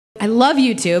I love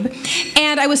YouTube.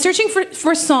 And I was searching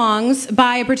for songs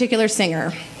by a particular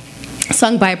singer,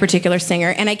 sung by a particular singer,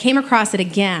 and I came across it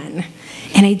again.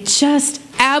 And I just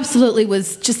absolutely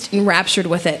was just enraptured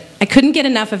with it. I couldn't get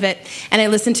enough of it, and I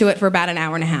listened to it for about an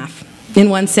hour and a half in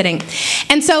one sitting.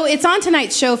 And so it's on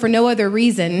tonight's show for no other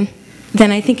reason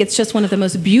than I think it's just one of the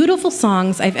most beautiful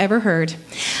songs I've ever heard.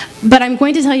 But I'm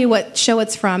going to tell you what show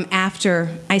it's from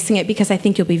after I sing it, because I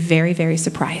think you'll be very, very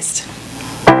surprised.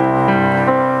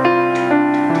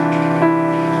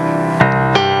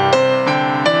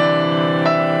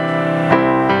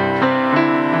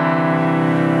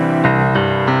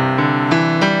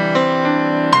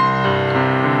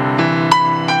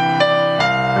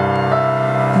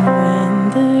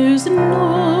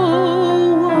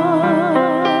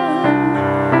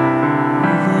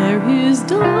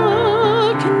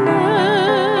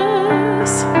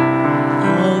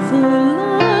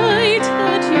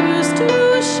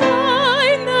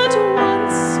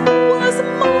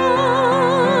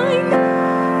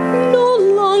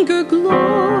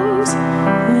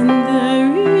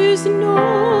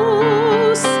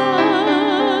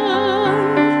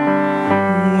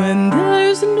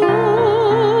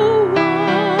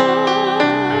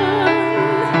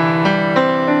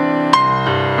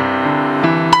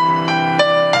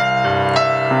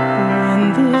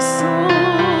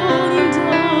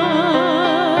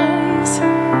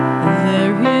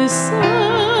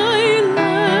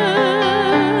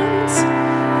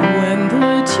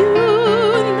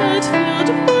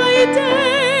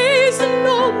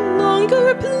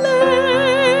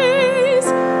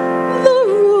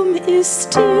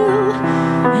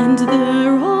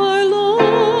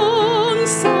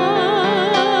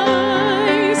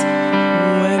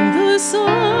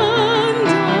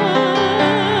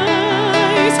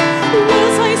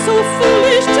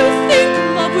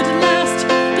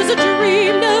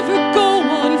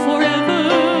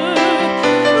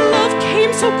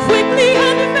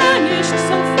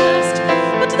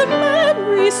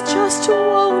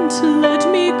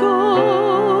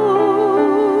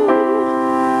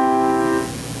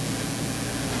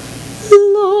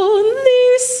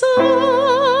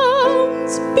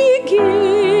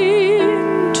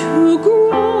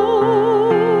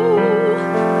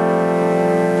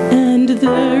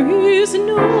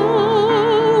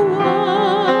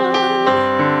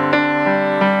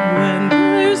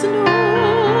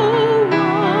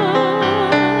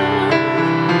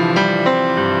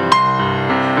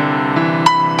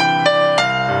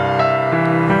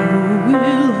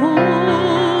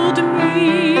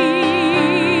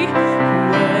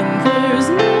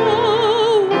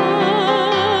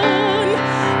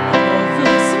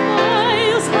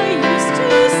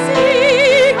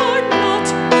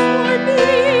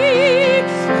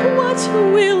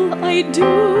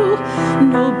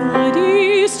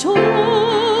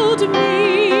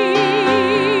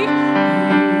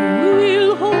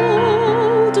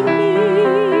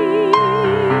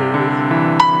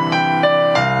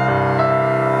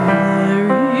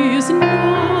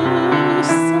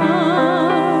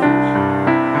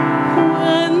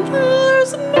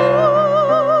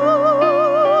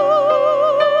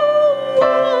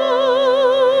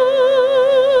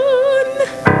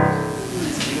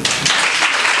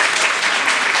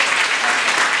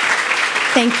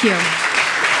 Thank you.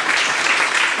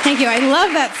 Thank you. I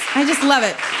love that. I just love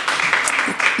it.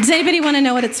 Does anybody want to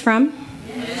know what it's from?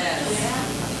 Yes.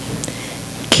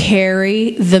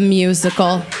 Carrie the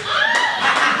musical.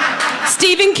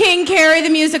 Stephen King, Carrie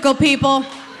the musical, people.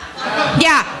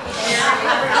 Yeah.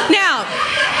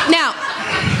 Now,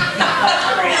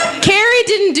 Carrie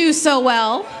didn't do so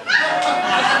well.